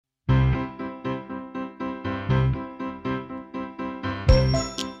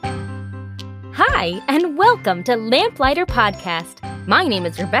Hi, and welcome to Lamplighter Podcast. My name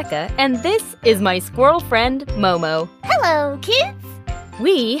is Rebecca, and this is my squirrel friend, Momo. Hello, kids!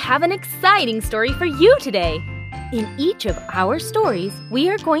 We have an exciting story for you today. In each of our stories, we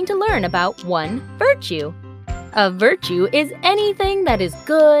are going to learn about one virtue. A virtue is anything that is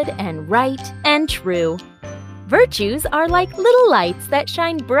good and right and true. Virtues are like little lights that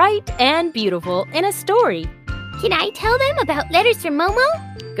shine bright and beautiful in a story. Can I tell them about letters from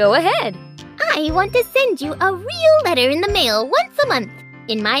Momo? Go ahead. I want to send you a real letter in the mail once a month.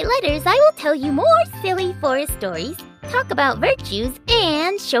 In my letters, I will tell you more silly forest stories, talk about virtues,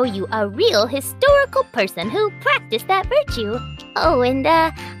 and show you a real historical person who practiced that virtue. Oh, and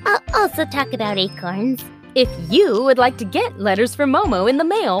I'll also talk about acorns. If you would like to get letters from Momo in the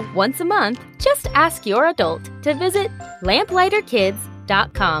mail once a month, just ask your adult to visit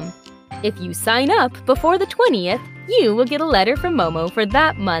lamplighterkids.com. If you sign up before the 20th, you will get a letter from Momo for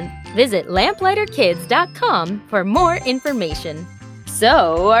that month. Visit lamplighterkids.com for more information.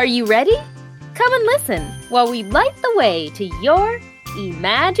 So, are you ready? Come and listen while we light the way to your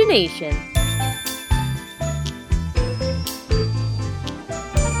imagination.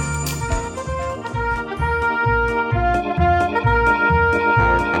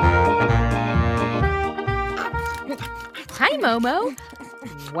 Hi, Momo.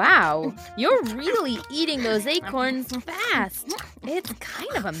 Wow, you're really eating those acorns fast. It's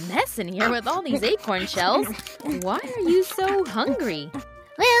kind of a mess in here with all these acorn shells. Why are you so hungry?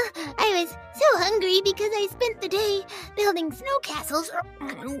 Well, I was so hungry because I spent the day building snow castles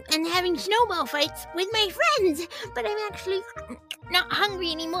and having snowball fights with my friends. But I'm actually not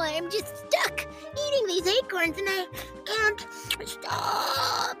hungry anymore. I'm just stuck eating these acorns and I can't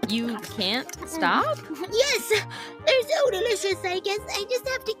stop. You can't stop? Yes, they're so delicious. I guess I just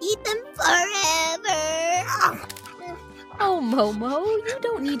have to eat them forever. Oh, Momo, you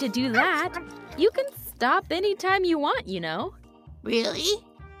don't need to do that. You can stop anytime you want, you know. Really?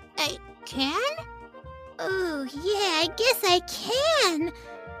 I can? Oh, yeah, I guess I can.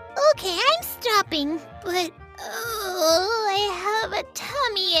 Okay, I'm stopping, but I have a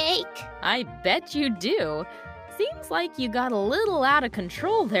tummy ache. I bet you do. Seems like you got a little out of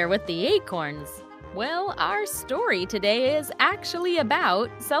control there with the acorns. Well, our story today is actually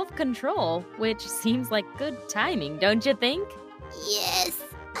about self-control, which seems like good timing, don't you think? Yes,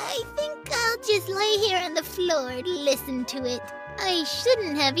 I think I'll just lay here on the floor and listen to it. I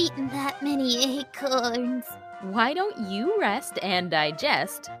shouldn't have eaten that many acorns. Why don't you rest and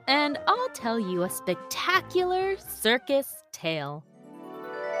digest, and I'll tell you a spectacular circus tale.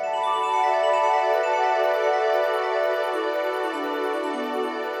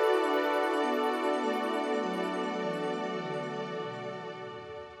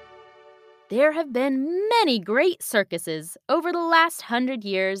 There have been many great circuses over the last 100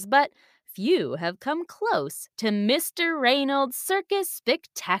 years, but few have come close to Mr. Reynolds' Circus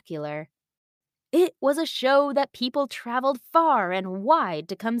Spectacular. It was a show that people traveled far and wide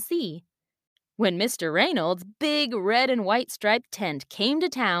to come see. When Mr. Reynolds' big red and white striped tent came to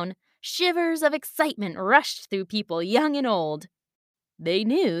town, shivers of excitement rushed through people young and old. They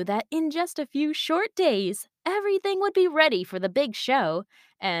knew that in just a few short days, everything would be ready for the big show,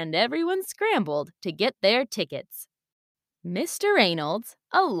 and everyone scrambled to get their tickets. Mr. Reynolds,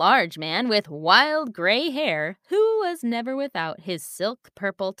 a large man with wild gray hair who was never without his silk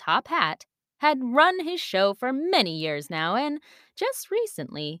purple top hat, had run his show for many years now, and just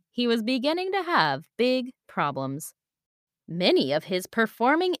recently he was beginning to have big problems. Many of his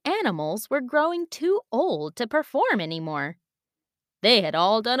performing animals were growing too old to perform anymore. They had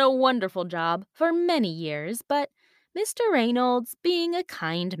all done a wonderful job for many years, but Mr. Reynolds, being a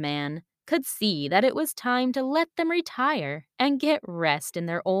kind man, could see that it was time to let them retire and get rest in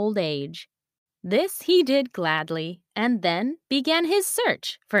their old age. This he did gladly, and then began his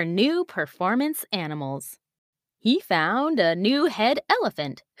search for new performance animals. He found a new head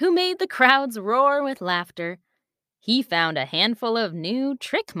elephant who made the crowds roar with laughter. He found a handful of new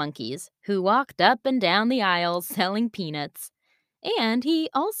trick monkeys who walked up and down the aisles selling peanuts. And he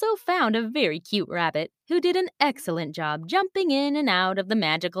also found a very cute rabbit who did an excellent job jumping in and out of the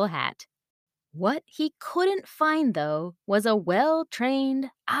magical hat. What he couldn't find, though, was a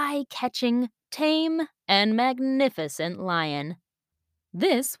well-trained, eye-catching, tame, and magnificent lion.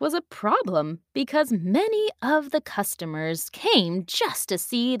 This was a problem because many of the customers came just to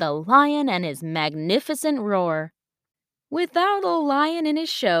see the lion and his magnificent roar. Without a lion in his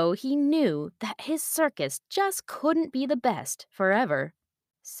show, he knew that his circus just couldn't be the best forever.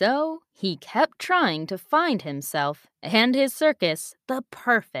 So he kept trying to find himself and his circus the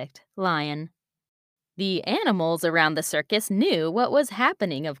perfect lion. The animals around the circus knew what was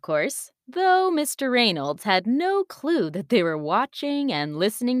happening, of course. though Mr. Reynolds had no clue that they were watching and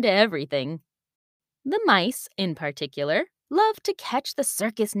listening to everything. The mice, in particular, loved to catch the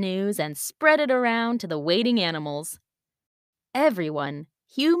circus news and spread it around to the waiting animals. Everyone,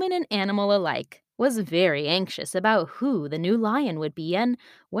 human and animal alike, was very anxious about who the new lion would be and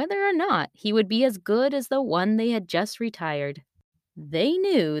whether or not he would be as good as the one they had just retired. They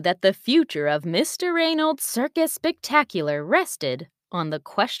knew that the future of Mr. Reynolds' Circus Spectacular rested on the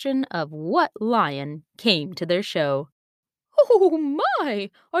question of what lion came to their show. "Oh my!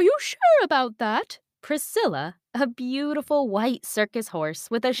 Are you sure about that?" Priscilla, a beautiful white circus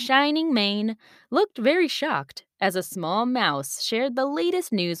horse with a shining mane, looked very shocked as a small mouse shared the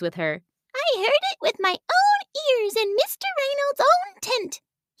latest news with her. I heard it with my own ears in Mr. Reynolds' own tent.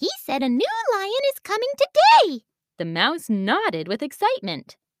 He said a new lion is coming today. The mouse nodded with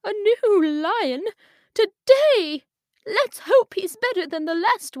excitement. "A new lion? Today? Let's hope he's better than the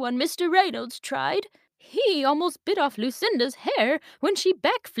last one Mr. Reynolds tried. He almost bit off Lucinda's hair when she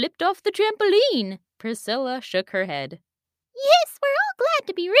backflipped off the trampoline." Priscilla shook her head. Yes, we're all glad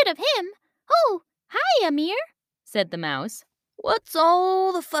to be rid of him. Oh, hi, Amir, said the mouse. "What's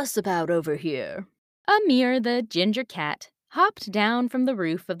all the fuss about over here?" Amir, the ginger cat, hopped down from the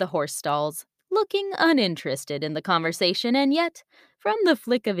roof of the horse stalls, looking uninterested in the conversation, and yet, from the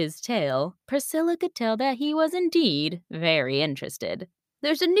flick of his tail, Priscilla could tell that he was indeed very interested.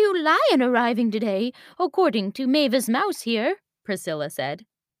 "There's a new lion arriving today, according to Mavis Mouse here," Priscilla said.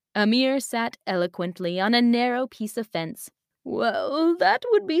 Amir sat eloquently on a narrow piece of fence. "Well, that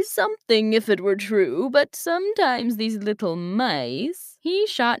would be something if it were true, but sometimes these little mice—" He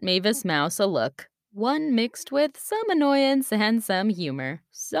shot Mavis Mouse a look, one mixed with some annoyance and some humor.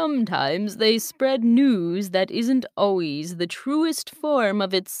 "Sometimes they spread news that isn't always the truest form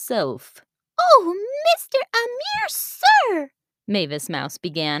of itself." Oh, Mr. Amir, sir, Mavis Mouse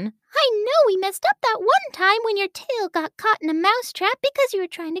began. I know we messed up that one time when your tail got caught in a mousetrap because you were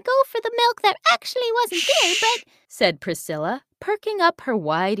trying to go for the milk that actually wasn't there, but— said Priscilla, perking up her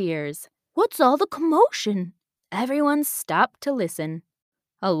wide ears. "What's all the commotion?" Everyone stopped to listen.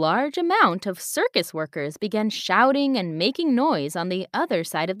 A large amount of circus workers began shouting and making noise on the other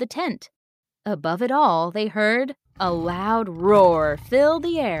side of the tent. Above it all, they heard a loud roar fill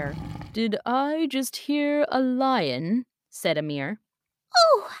the air. "Did I just hear a lion?" said Amir.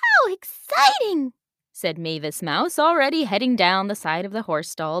 Oh, how exciting, said Mavis Mouse, already heading down the side of the horse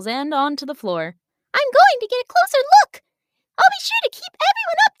stalls and onto the floor. I'm going to get a closer look. I'll be sure to keep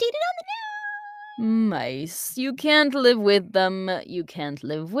everyone updated on the news. "Mice, you can't live with them, you can't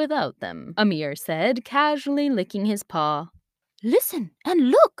live without them," Amir said, casually licking his paw. "Listen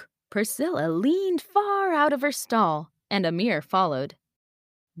and look!" Priscilla leaned far out of her stall, and Amir followed.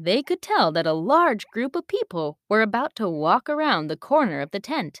 They could tell that a large group of people were about to walk around the corner of the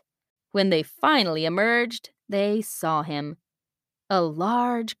tent. When they finally emerged, they saw him. A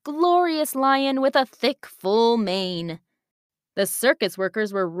large, glorious lion with a thick, full mane. The circus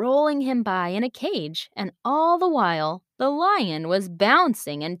workers were rolling him by in a cage, and all the while, the lion was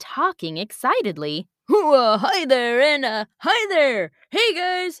bouncing and talking excitedly. Hi there, and hi there! Hey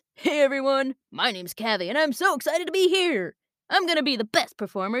guys! Hey everyone! My name's Cavi, and I'm so excited to be here! I'm gonna be the best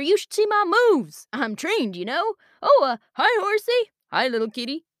performer. You should see my moves. I'm trained, you know. Oh, hi, horsey. Hi, little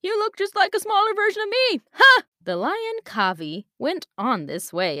kitty. You look just like a smaller version of me. Ha! The lion Kavi went on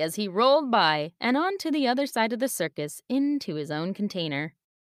this way as he rolled by and on to the other side of the circus into his own container.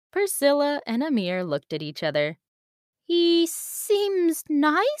 Priscilla and Amir looked at each other. He seems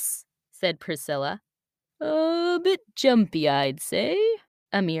nice, said Priscilla. A bit jumpy, I'd say,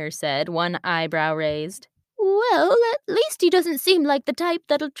 Amir said, one eyebrow raised. Well, at least he doesn't seem like the type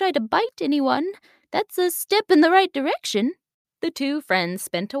that'll try to bite anyone. That's a step in the right direction. The two friends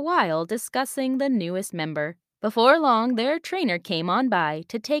spent a while discussing the newest member. Before long, their trainer came on by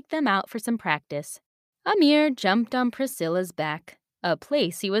to take them out for some practice. Amir jumped on Priscilla's back, a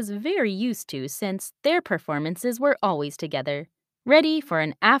place he was very used to since their performances were always together, ready for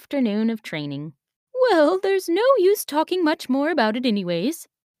an afternoon of training. Well, there's no use talking much more about it anyways,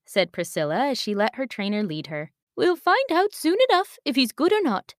 said Priscilla as she let her trainer lead her. We'll find out soon enough if he's good or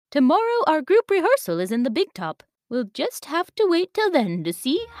not. Tomorrow our group rehearsal is in the big top. We'll just have to wait till then to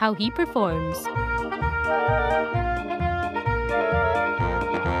see how he performs.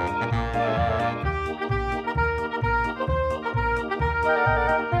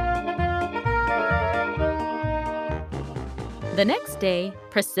 The next day,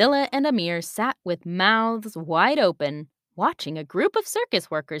 Priscilla and Amir sat with mouths wide open, watching a group of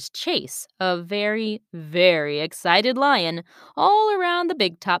circus workers chase a very, very excited lion all around the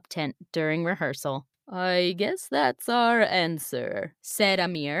big top tent during rehearsal. I guess that's our answer, said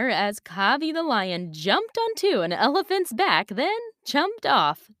Amir as Kavi the lion jumped onto an elephant's back, then jumped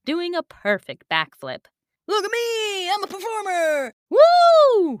off, doing a perfect backflip. Look at me! I'm a performer!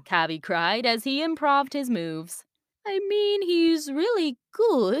 Woo! Kavi cried as he improved his moves. I mean, he's really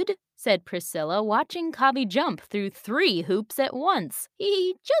good, said Priscilla, watching Kavi jump through 3 hoops at once.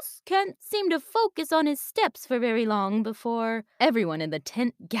 He just can't seem to focus on his steps for very long before... Everyone in the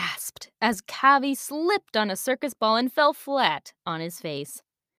tent gasped as Kavi slipped on a circus ball and fell flat on his face.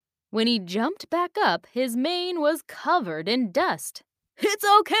 When he jumped back up, his mane was covered in dust. It's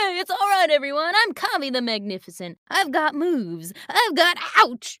okay, it's all right, everyone. I'm Kavi the Magnificent. I've got moves. I've got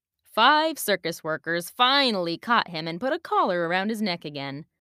ouch! 5 circus workers finally caught him and put a collar around his neck again.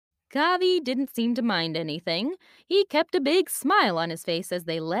 Kavi didn't seem to mind anything. He kept a big smile on his face as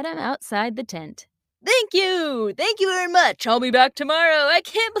they let him outside the tent. Thank you! Thank you very much. I'll be back tomorrow. I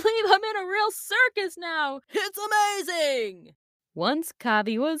can't believe I'm in a real circus now. It's amazing! Once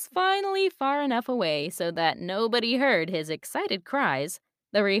Kavi was finally far enough away so that nobody heard his excited cries,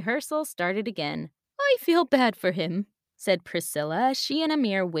 the rehearsal started again. I feel bad for him, said Priscilla as she and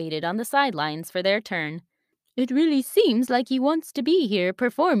Amir waited on the sidelines for their turn. It really seems like he wants to be here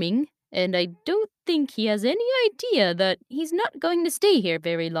performing, and I don't think he has any idea that he's not going to stay here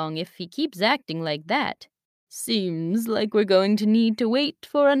very long if he keeps acting like that. Seems like we're going to need to wait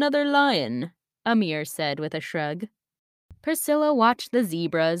for another lion, Amir said with a shrug. Priscilla watched the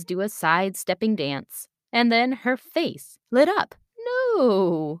zebras do a sidestepping dance, and then her face lit up.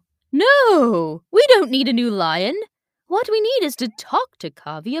 No, we don't need a new lion. What we need is to talk to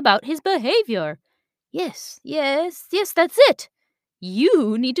Kavi about his behavior. Yes, that's it.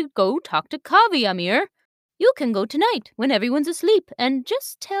 You need to go talk to Kavi, Amir. You can go tonight when everyone's asleep and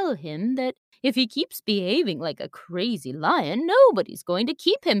just tell him that if he keeps behaving like a crazy lion, nobody's going to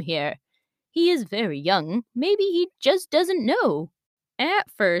keep him here. He is very young. Maybe he just doesn't know. At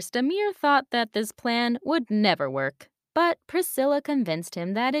first, Amir thought that this plan would never work, but Priscilla convinced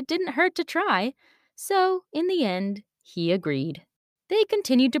him that it didn't hurt to try, so in the end, he agreed. They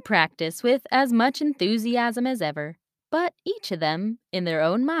continued to practice with as much enthusiasm as ever, but each of them, in their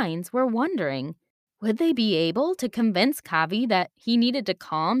own minds, were wondering, would they be able to convince Kavi that he needed to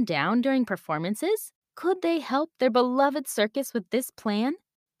calm down during performances? Could they help their beloved circus with this plan?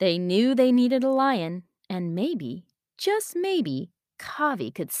 They knew they needed a lion, and maybe, just maybe,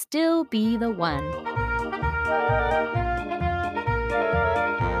 Kavi could still be the one.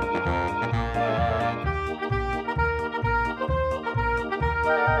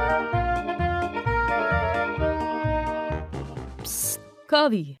 Psst,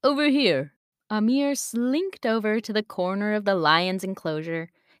 Kavi, over here. Amir slinked over to the corner of the lion's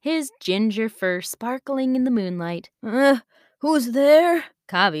enclosure, his ginger fur sparkling in the moonlight. Who's there?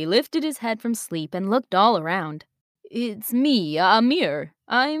 Kavi lifted his head from sleep and looked all around. It's me, Amir.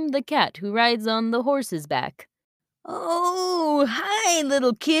 I'm the cat who rides on the horse's back. Oh, hi,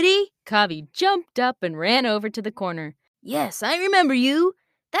 little kitty. Kavi jumped up and ran over to the corner. Yes, I remember you.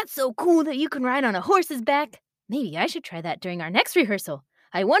 That's so cool that you can ride on a horse's back. Maybe I should try that during our next rehearsal.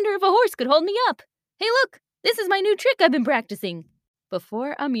 I wonder if a horse could hold me up. Hey, look, this is my new trick I've been practicing.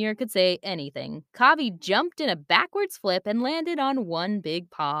 Before Amir could say anything, Kavi jumped in a backwards flip and landed on one big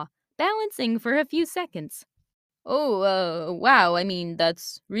paw, balancing for a few seconds. Oh, wow, I mean,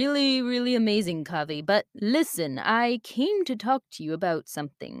 that's really, really amazing, Kavi. But listen, I came to talk to you about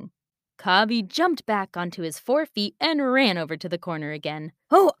something. Kavi jumped back onto his 4 feet and ran over to the corner again.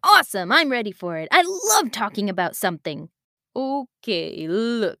 Oh, awesome, I'm ready for it. I love talking about something. Okay,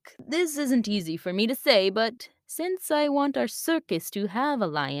 look, this isn't easy for me to say, but since I want our circus to have a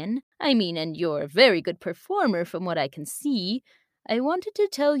lion, and you're a very good performer from what I can see, I wanted to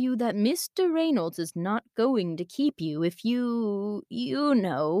tell you that Mr. Reynolds is not going to keep you if you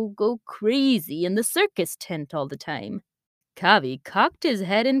go crazy in the circus tent all the time. Kavi cocked his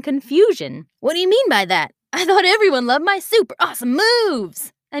head in confusion. What do you mean by that? I thought everyone loved my super awesome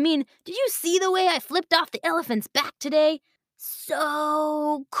moves! Did you see the way I flipped off the elephant's back today?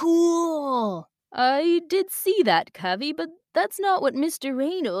 So cool! I did see that, Kavi, but that's not what Mr.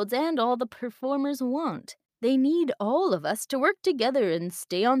 Reynolds and all the performers want. They need all of us to work together and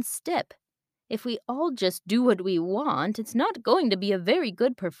stay on step. If we all just do what we want, it's not going to be a very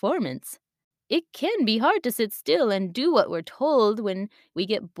good performance. It can be hard to sit still and do what we're told when we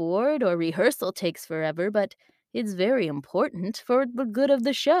get bored or rehearsal takes forever, but it's very important for the good of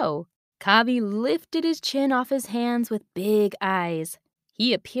the show. Kavi lifted his chin off his hands with big eyes.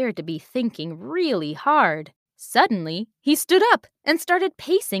 He appeared to be thinking really hard. Suddenly, he stood up and started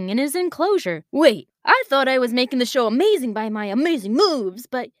pacing in his enclosure. Wait, I thought I was making the show amazing by my amazing moves,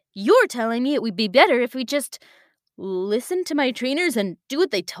 but you're telling me it would be better if we just listen to my trainers and do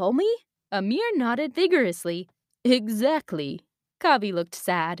what they told me? Amir nodded vigorously. Exactly. Kavi looked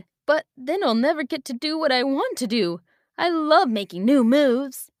sad. But then I'll never get to do what I want to do. I love making new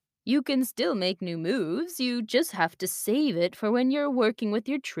moves. You can still make new moves, you just have to save it for when you're working with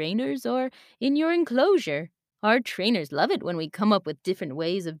your trainers or in your enclosure. Our trainers love it when we come up with different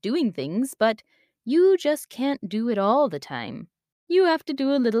ways of doing things, but you just can't do it all the time. You have to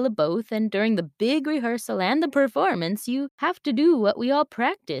do a little of both, and during the big rehearsal and the performance, you have to do what we all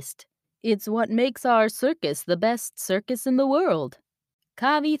practiced. It's what makes our circus the best circus in the world.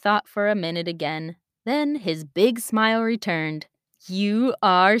 Kavi thought for a minute again. Then his big smile returned. You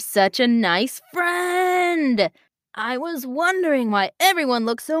are such a nice friend! I was wondering why everyone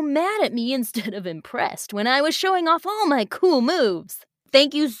looked so mad at me instead of impressed when I was showing off all my cool moves.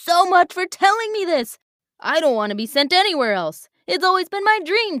 Thank you so much for telling me this. I don't want to be sent anywhere else. It's always been my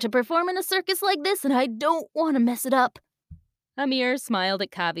dream to perform in a circus like this, and I don't want to mess it up. Amir smiled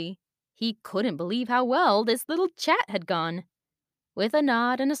at Kavi. He couldn't believe how well this little chat had gone. With a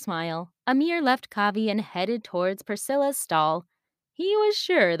nod and a smile, Amir left Kavi and headed towards Priscilla's stall. He was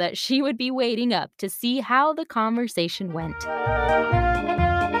sure that she would be waiting up to see how the conversation went.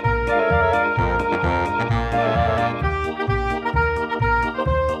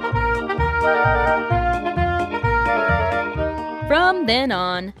 From then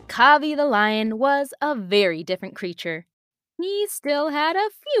on, Kavi the lion was a very different creature. He still had a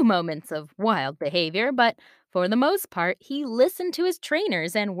few moments of wild behavior, but for the most part, he listened to his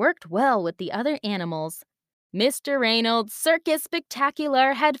trainers and worked well with the other animals. Mr. Reynolds' Circus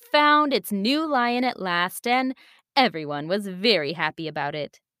Spectacular had found its new lion at last, and everyone was very happy about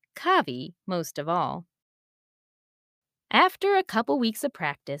it. Kavi, most of all. After a couple weeks of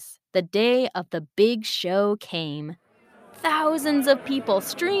practice, the day of the big show came. Thousands of people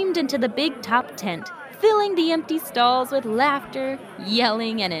streamed into the big top tent, filling the empty stalls with laughter,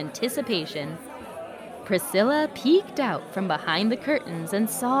 yelling, and anticipation. Priscilla peeked out from behind the curtains and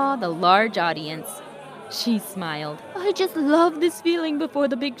saw the large audience. She smiled. I just love this feeling before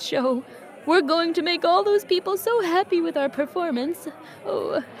the big show. We're going to make all those people so happy with our performance.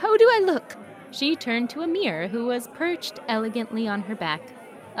 Oh, how do I look? She turned to Amir, who was perched elegantly on her back.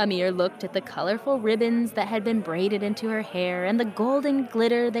 Amir looked at the colorful ribbons that had been braided into her hair and the golden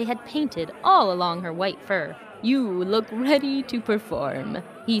glitter they had painted all along her white fur. You look ready to perform,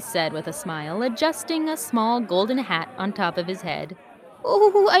 he said with a smile, adjusting a small golden hat on top of his head.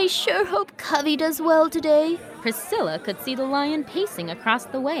 Oh, I sure hope Kavi does well today. Priscilla could see the lion pacing across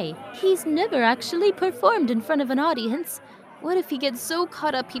the way. He's never actually performed in front of an audience. What if he gets so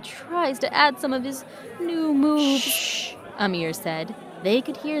caught up he tries to add some of his new moves? Shh, Amir said. They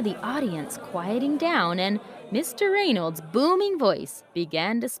could hear the audience quieting down, and Mr. Reynolds' booming voice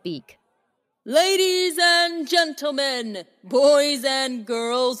began to speak. Ladies and gentlemen, boys and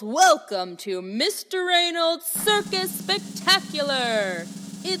girls, welcome to Mr. Reynolds' Circus Spectacular.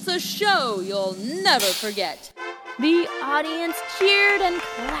 It's a show you'll never forget. The audience cheered and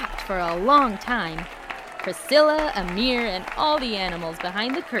clapped for a long time. Priscilla, Amir, and all the animals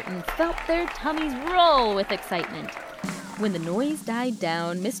behind the curtain felt their tummies roll with excitement. When the noise died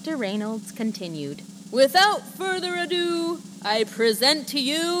down, Mr. Reynolds continued. Without further ado, I present to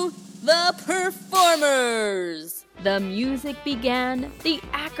you the performers! The music began, the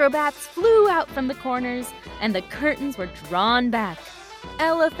acrobats flew out from the corners, and the curtains were drawn back.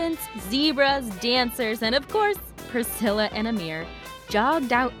 Elephants, zebras, dancers, and of course, Priscilla and Amir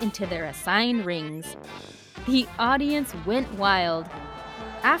jogged out into their assigned rings. The audience went wild.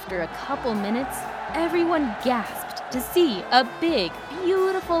 After a couple minutes, everyone gasped to see a big,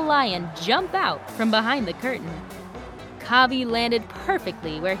 beautiful lion jump out from behind the curtain. Kavi landed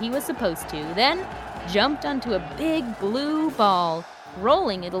perfectly where he was supposed to, then jumped onto a big blue ball,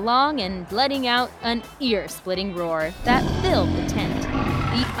 rolling it along and letting out an ear-splitting roar that filled the tent.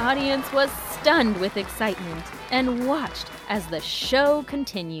 The audience was stunned with excitement and watched as the show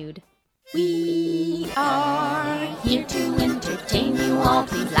continued. We are here to entertain you all.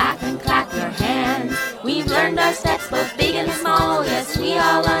 Please laugh and clap your hands. We've learned our steps, both big and small. Yes, we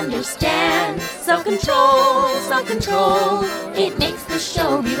all understand. Self-control, self-control. It makes the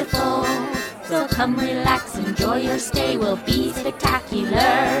show beautiful. So come relax, enjoy your stay. We'll be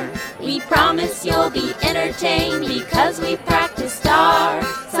spectacular. We promise you'll be entertained because we practiced our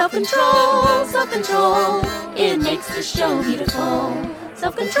self-control, self-control. It makes the show beautiful.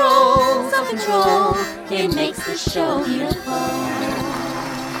 Self-control, self-control, it makes the show beautiful.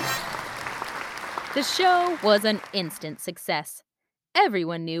 The show was an instant success.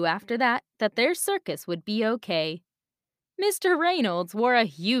 Everyone knew after that their circus would be okay. Mr. Reynolds wore a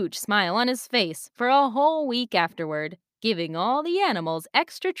huge smile on his face for a whole week afterward, giving all the animals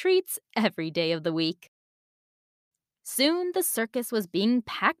extra treats every day of the week. Soon the circus was being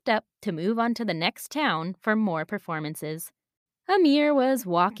packed up to move on to the next town for more performances. Amir was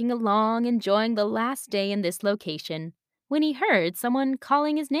walking along enjoying the last day in this location when he heard someone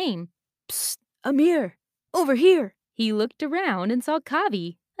calling his name. "Psst, Amir, over here." He looked around and saw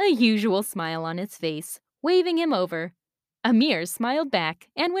Kavi, a usual smile on his face, waving him over. Amir smiled back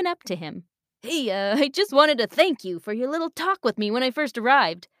and went up to him. "Hey, I just wanted to thank you for your little talk with me when I first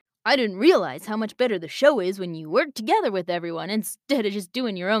arrived. I didn't realize how much better the show is when you work together with everyone instead of just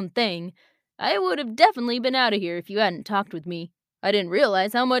doing your own thing. I would have definitely been out of here if you hadn't talked with me. I didn't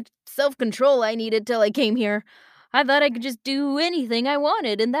realize how much self-control I needed till I came here. I thought I could just do anything I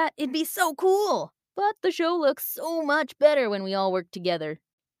wanted and that it'd be so cool. But the show looks so much better when we all work together."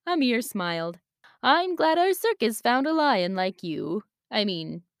 Amir smiled. "I'm glad our circus found a lion like you. I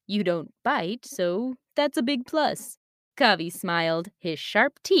mean, you don't bite, so that's a big plus." Kavi smiled, his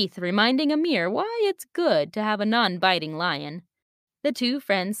sharp teeth reminding Amir why it's good to have a non-biting lion. The two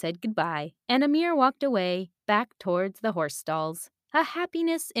friends said goodbye, and Amir walked away, back towards the horse stalls, a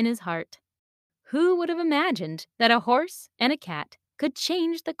happiness in his heart. Who would have imagined that a horse and a cat could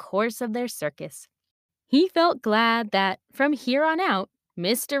change the course of their circus? He felt glad that, from here on out,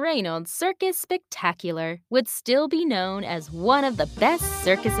 Mr. Reynolds' Circus Spectacular would still be known as one of the best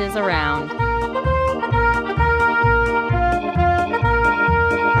circuses around.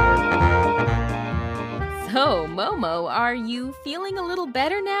 So, Momo, are you feeling a little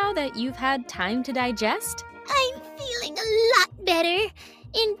better now that you've had time to digest? I'm feeling a lot better.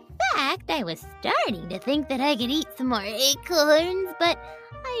 In fact, I was starting to think that I could eat some more acorns, but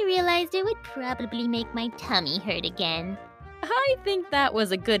I realized it would probably make my tummy hurt again. I think that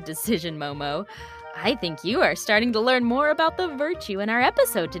was a good decision, Momo. I think you are starting to learn more about the virtue in our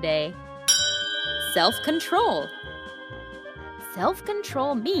episode today. Self-control.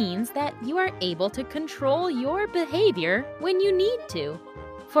 Self-control means that you are able to control your behavior when you need to.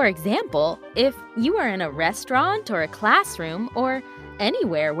 For example, if you are in a restaurant or a classroom or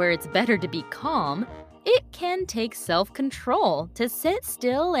anywhere where it's better to be calm, it can take self-control to sit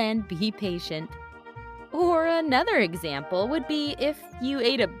still and be patient. Or another example would be if you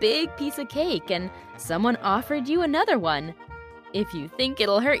ate a big piece of cake and someone offered you another one. If you think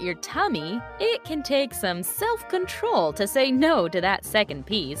it'll hurt your tummy, it can take some self-control to say no to that second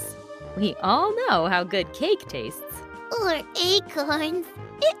piece. We all know how good cake tastes. Or acorns.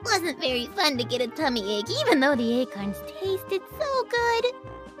 It wasn't very fun to get a tummy ache, even though the acorns tasted so good.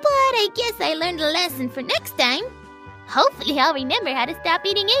 But I guess I learned a lesson for next time. Hopefully I'll remember how to stop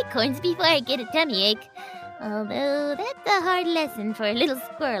eating acorns before I get a tummy ache. Although that's a hard lesson for a little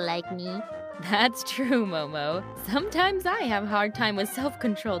squirrel like me. That's true, Momo. Sometimes I have a hard time with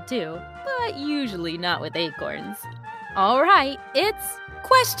self-control too, but usually not with acorns. All right, it's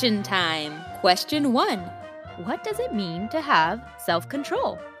question time. Question 1. What does it mean to have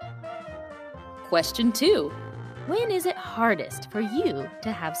self-control? Question 2. When is it hardest for you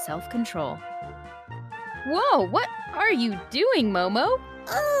to have self-control? Whoa, what are you doing, Momo?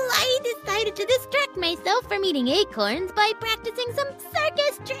 Oh, I decided to distract myself from eating acorns by practicing some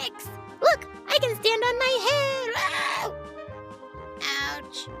circus tricks. Look, I can stand on my head. Ow!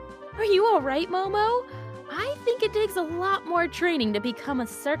 Ouch. Are you all right, Momo? I think it takes a lot more training to become a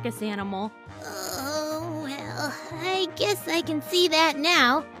circus animal. Oh, well, I guess I can see that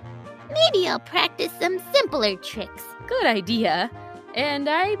now. Maybe I'll practice some simpler tricks. Good idea. And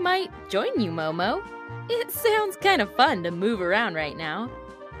I might join you, Momo. It sounds kind of fun to move around right now.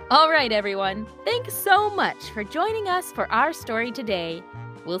 All right, everyone. Thanks so much for joining us for our story today.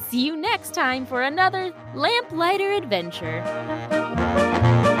 We'll see you next time for another Lamplighter adventure.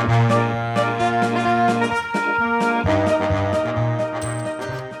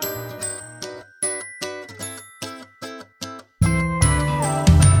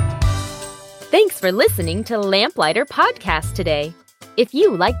 Thanks for listening to Lamplighter Podcast today. If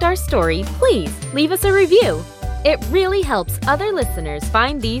you liked our story, please leave us a review. It really helps other listeners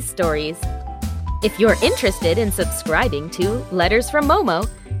find these stories. If you're interested in subscribing to Letters from Momo,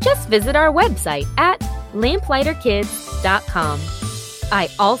 just visit our website at lamplighterkids.com. I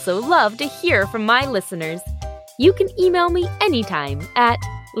also love to hear from my listeners. You can email me anytime at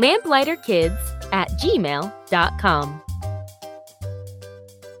lamplighterkids@gmail.com.